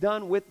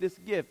done with this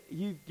gift.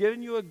 He's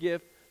given you a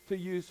gift to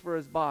use for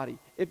his body.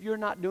 If you're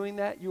not doing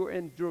that, you are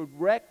in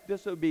direct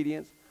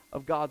disobedience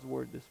of God's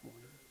word this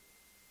morning.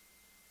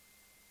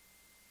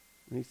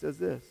 And he says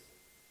this,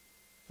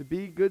 to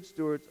be good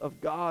stewards of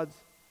God's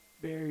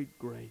varied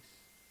grace.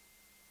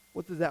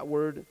 What does that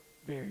word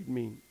varied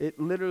mean? It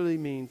literally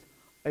means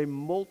a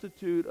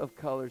multitude of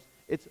colors.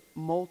 It's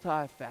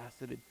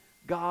multifaceted.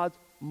 God's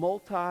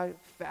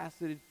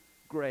multifaceted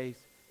grace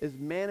is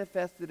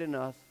manifested in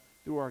us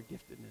through our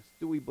giftedness.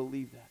 Do we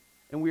believe that?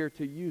 And we are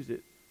to use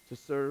it to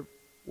serve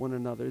one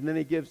another. And then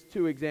he gives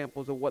 2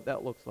 examples of what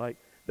that looks like.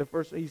 The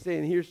first, he's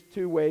saying, here's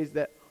 2 ways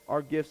that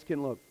our gifts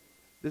can look.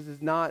 This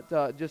is not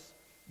just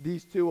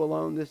these 2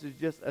 alone. This is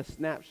just a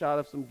snapshot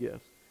of some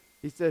gifts.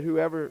 He said,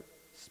 whoever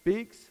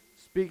speaks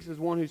as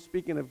one who's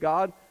speaking of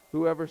God.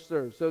 Whoever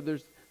serves. So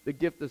there's the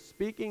gift of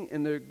speaking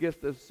and the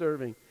gift of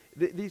serving.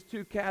 These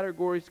 2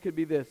 categories could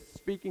be this.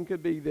 Speaking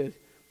could be this.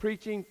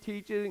 Preaching,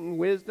 teaching,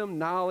 wisdom,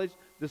 knowledge,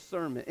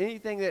 discernment.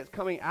 Anything that's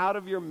coming out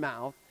of your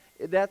mouth,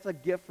 that's a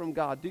gift from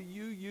God. Do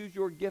you use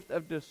your gift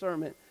of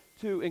discernment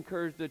to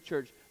encourage the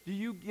church? Do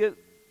you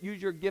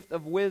use your gift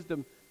of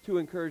wisdom to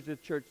encourage the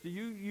church? Do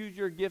you use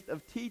your gift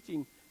of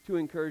teaching to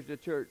encourage the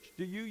church?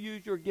 Do you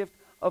use your gift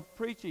of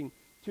preaching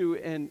to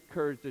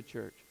encourage the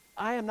church?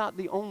 I am not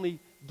the only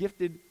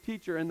gifted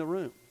teacher in the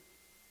room.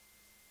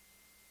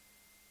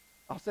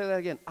 I'll say that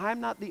again. I'm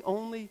not the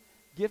only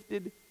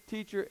gifted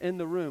teacher in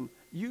the room.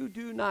 You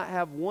do not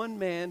have one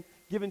man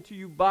given to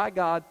you by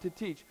God to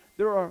teach.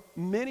 There are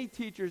many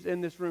teachers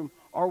in this room.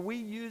 Are we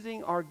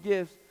using our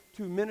gifts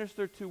to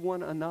minister to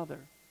one another?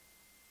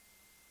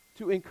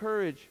 To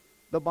encourage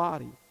the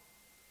body?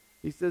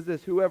 He says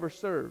this, whoever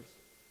serves.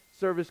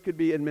 Service could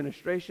be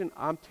administration.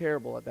 I'm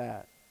terrible at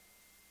that.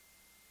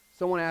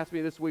 Someone asked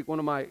me this week, one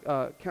of my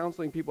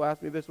counseling people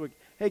asked me this week,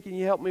 hey, can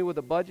you help me with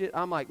a budget?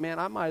 I'm like, man,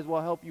 I might as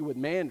well help you with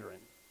Mandarin.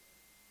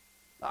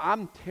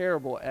 I'm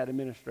terrible at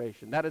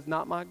administration. That is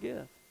not my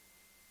gift.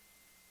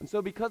 And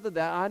so because of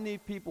that, I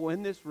need people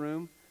in this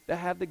room that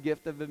have the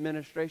gift of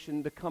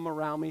administration to come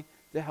around me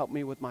to help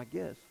me with my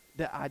gifts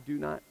that I do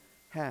not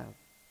have.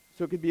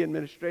 So it could be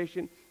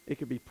administration, it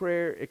could be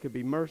prayer, it could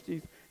be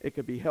mercies, it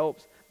could be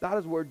helps. That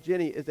is where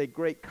Jenny is a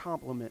great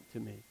compliment to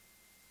me.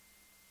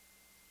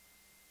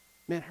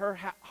 Man, her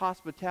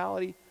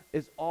hospitality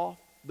is off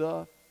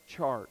the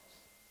charts.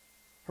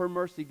 Her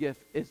mercy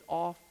gift is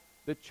off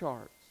the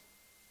charts.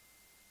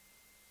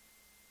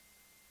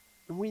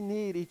 And we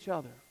need each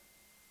other.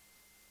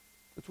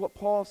 That's what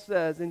Paul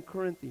says in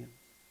Corinthians.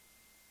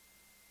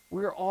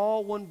 We're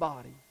all one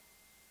body.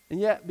 And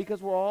yet,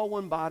 because we're all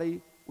one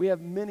body, we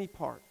have many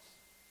parts.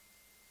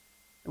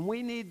 And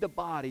we need the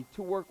body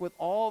to work with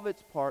all of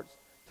its parts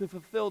to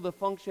fulfill the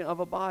function of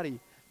a body.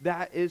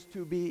 That is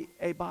to be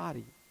a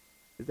body.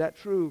 Is that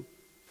true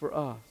for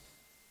us?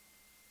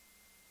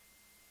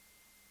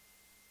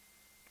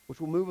 Which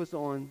will move us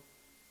on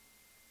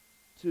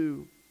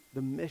to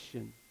the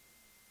mission.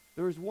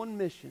 There is one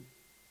mission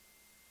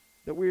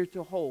that we are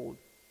to hold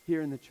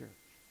here in the church.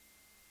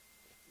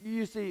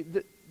 You see,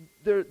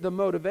 the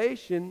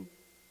motivation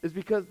is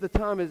because the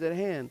time is at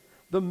hand.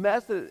 The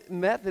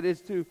method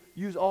is to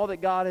use all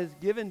that God has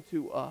given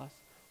to us.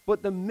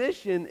 But the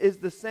mission is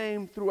the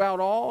same throughout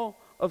all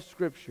of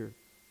Scripture.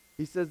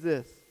 He says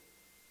this,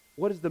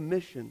 what is the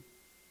mission?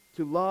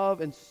 To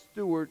love and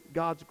steward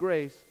God's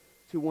grace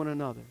to one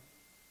another.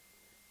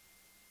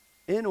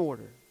 In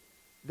order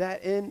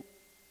that in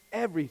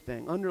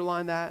everything,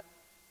 underline that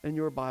in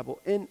your Bible,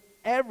 in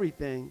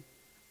everything,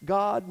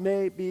 God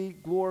may be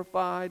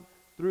glorified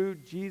through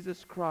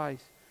Jesus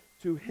Christ.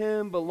 To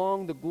him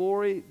belong the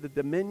glory, the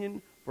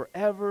dominion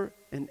forever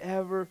and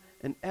ever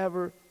and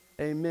ever.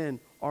 Amen.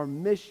 Our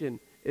mission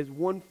is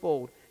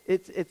onefold.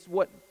 It's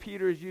what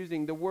Peter is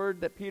using. The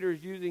word that Peter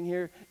is using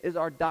here is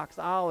our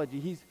doxology.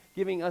 He's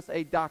giving us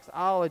a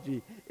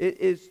doxology. It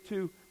is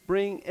to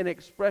bring an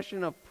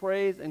expression of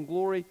praise and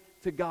glory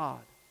to God.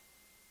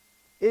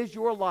 Is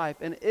your life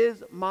and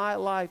is my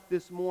life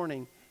this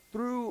morning,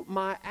 through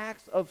my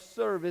acts of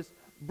service,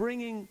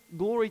 bringing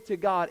glory to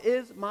God?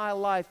 Is my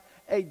life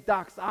a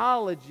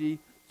doxology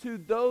to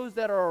those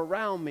that are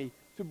around me,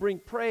 to bring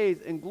praise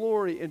and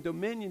glory and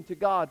dominion to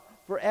God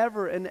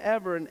forever and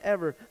ever and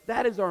ever?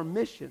 That is our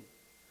mission.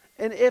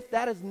 And if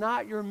that is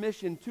not your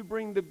mission, to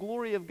bring the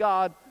glory of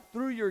God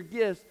through your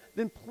gifts,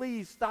 then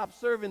please stop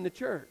serving the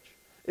church.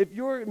 If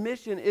your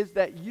mission is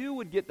that you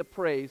would get the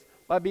praise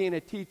by being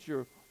a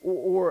teacher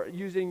or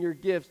using your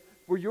gifts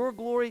for your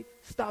glory,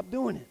 stop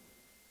doing it.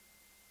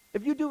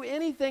 If you do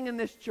anything in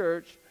this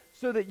church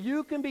so that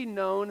you can be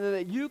known and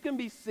that you can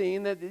be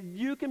seen, that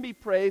you can be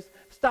praised,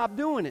 stop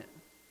doing it.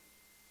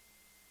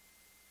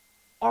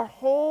 Our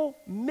whole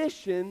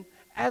mission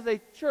as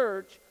a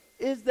church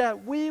is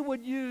that we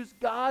would use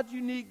God's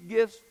unique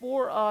gifts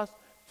for us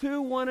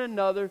to one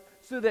another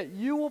so that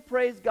you will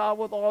praise God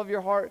with all of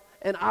your heart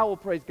and I will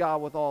praise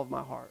God with all of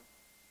my heart.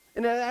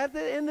 And at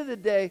the end of the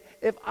day,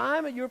 if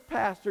I'm your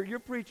pastor, your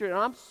preacher, and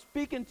I'm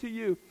speaking to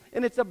you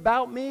and it's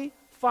about me,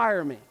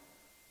 fire me.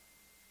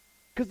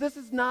 Because this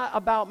is not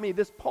about me.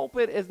 This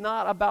pulpit is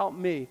not about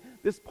me.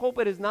 This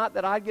pulpit is not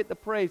that I get the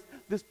praise.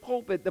 This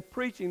pulpit, the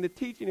preaching, the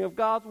teaching of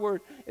God's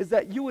word is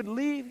that you would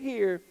leave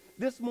here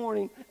this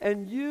morning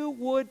and you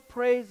would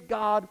praise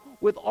God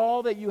with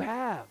all that you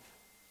have.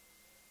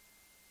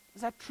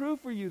 Is that true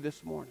for you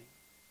this morning?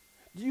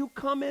 Do you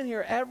come in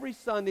here every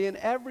Sunday and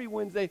every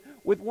Wednesday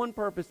with one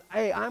purpose?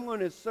 Hey, I'm going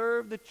to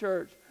serve the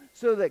church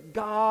so that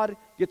God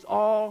gets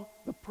all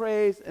the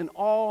praise and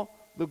all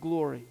the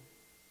glory.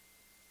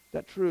 Is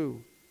that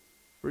true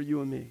for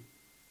you and me?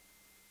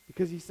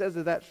 Because he says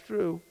that that's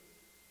true,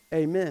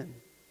 amen.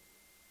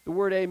 The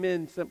word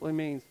amen simply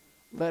means,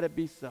 let it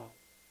be so.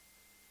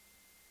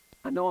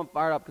 I know I'm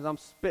fired up because I'm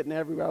spitting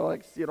everywhere. I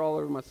like to see it all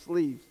over my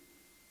sleeves.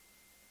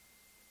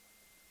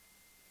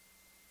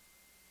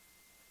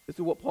 This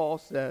is what Paul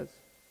says.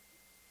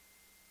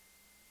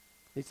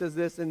 He says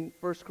this in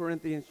 1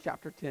 Corinthians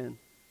chapter 10,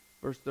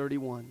 verse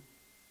 31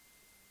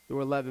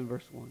 through 11,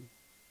 verse 1.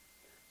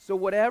 So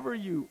whatever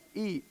you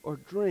eat or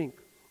drink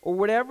or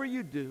whatever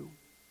you do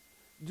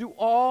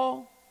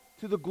all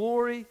to the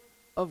glory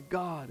of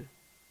God.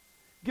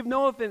 Give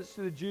no offense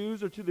to the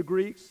Jews or to the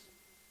Greeks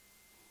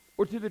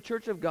or to the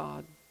church of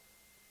God.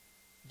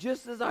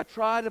 Just as I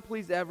try to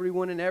please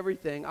everyone in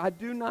everything, I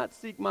do not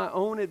seek my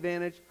own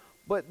advantage,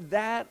 but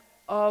that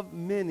of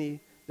many,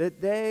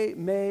 that they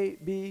may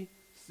be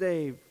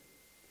saved.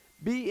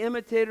 Be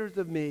imitators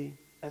of me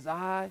as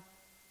I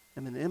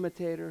am an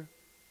imitator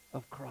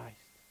of Christ.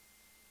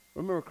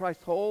 Remember,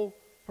 Christ's whole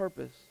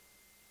purpose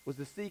was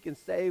to seek and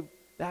save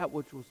that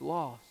which was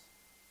lost.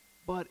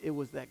 But it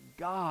was that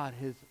God,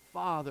 his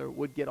Father,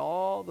 would get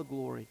all the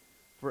glory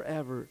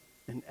forever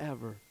and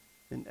ever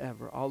and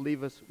ever. I'll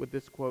leave us with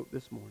this quote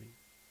this morning.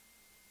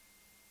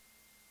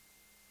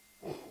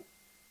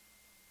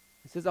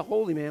 It says, a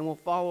holy man will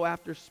follow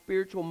after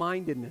spiritual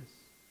mindedness.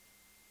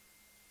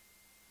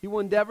 He will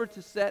endeavor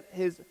to set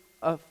his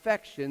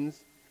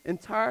affections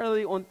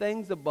entirely on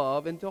things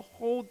above and to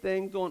hold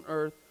things on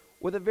earth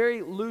with a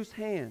very loose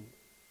hand.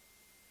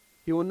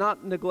 He will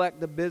not neglect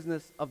the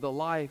business of the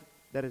life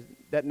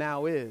that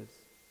now is,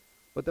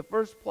 but the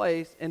first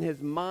place in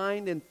his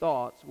mind and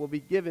thoughts will be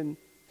given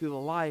to the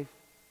life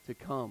to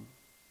come.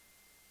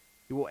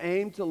 He will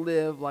aim to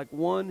live like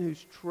one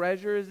whose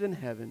treasure is in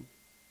heaven,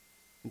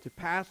 and to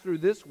pass through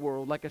this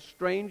world like a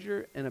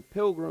stranger and a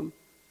pilgrim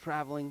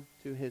traveling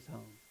to his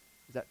home.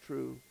 Is that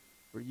true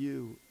for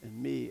you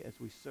and me as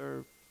we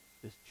serve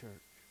this church?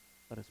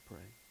 Let us pray.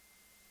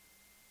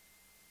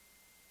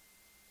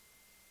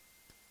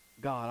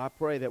 God, I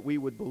pray that we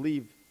would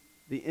believe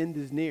the end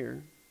is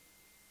near.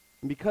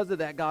 And because of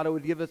that, God, it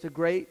would give us a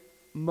great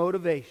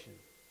motivation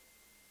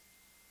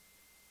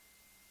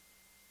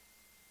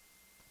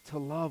to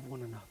love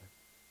one another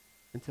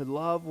and to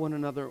love one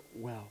another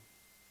well.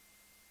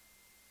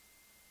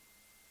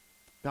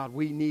 God,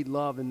 we need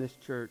love in this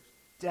church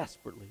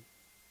desperately.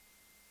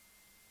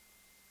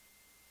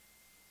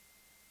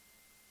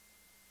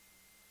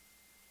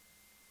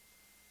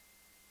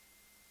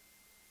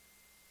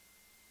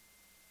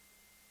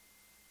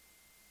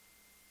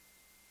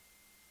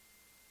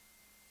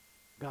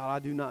 God, I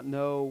do not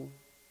know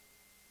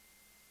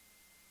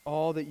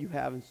all that you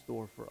have in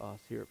store for us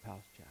here at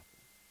Powell's Chapel.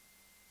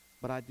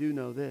 But I do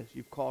know this.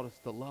 You've called us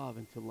to love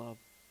and to love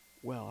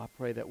well. I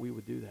pray that we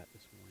would do that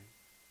this morning.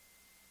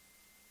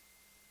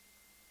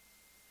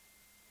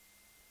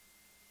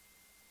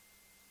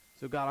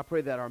 So God, I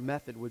pray that our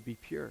method would be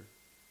pure.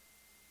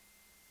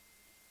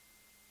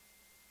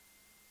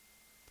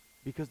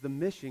 Because the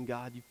mission,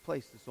 God, you've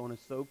placed us on is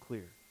so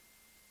clear.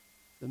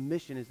 The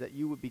mission is that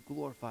you would be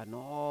glorified in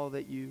all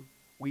that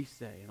we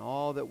say and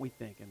all that we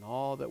think and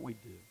all that we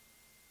do.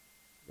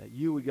 That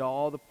you would get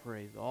all the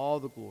praise, all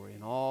the glory,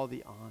 and all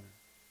the honor.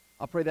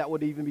 I pray that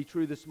would even be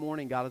true this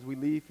morning, God, as we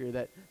leave here,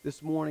 that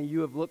this morning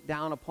you have looked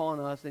down upon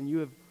us and you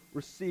have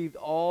received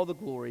all the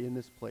glory in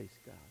this place,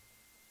 God.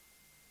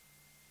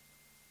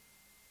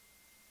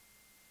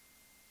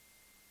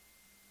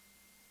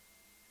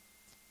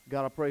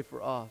 God, I pray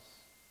for us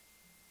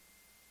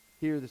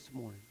here this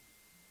morning.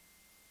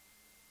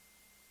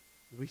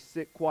 As we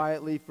sit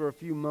quietly for a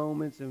few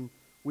moments and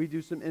we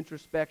do some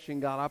introspection,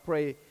 God, I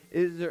pray,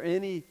 is there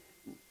any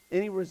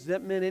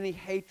resentment, any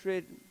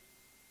hatred,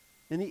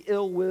 any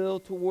ill will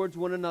towards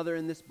one another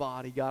in this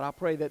body? God, I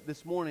pray that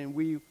this morning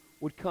we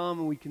would come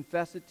and we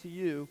confess it to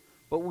you,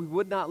 but we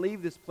would not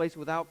leave this place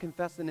without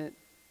confessing it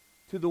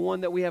to the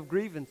one that we have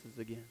grievances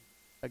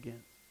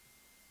against.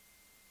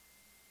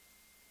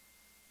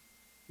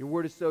 Your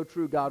word is so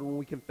true, God, when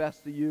we confess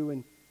to you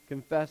and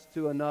confess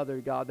to another,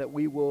 God, that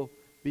we will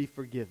be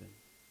forgiven.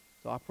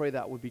 So I pray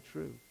that would be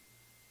true.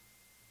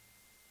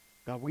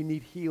 God, we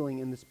need healing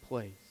in this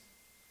place.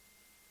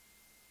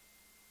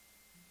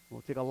 It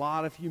will take a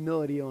lot of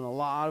humility on a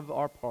lot of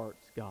our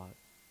parts, God,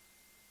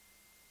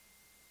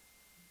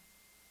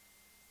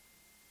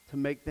 to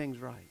make things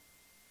right.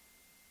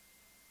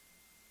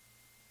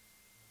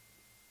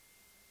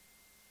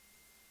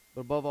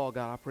 But above all,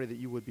 God, I pray that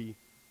you would be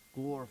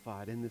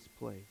glorified in this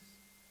place.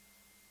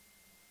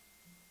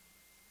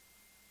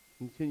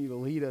 Continue to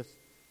lead us.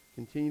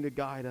 Continue to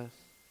guide us.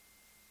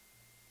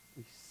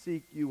 We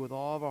seek you with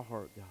all of our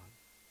heart, God.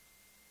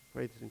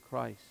 Pray this in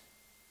Christ's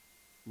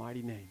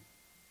mighty name.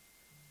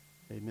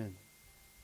 Amen.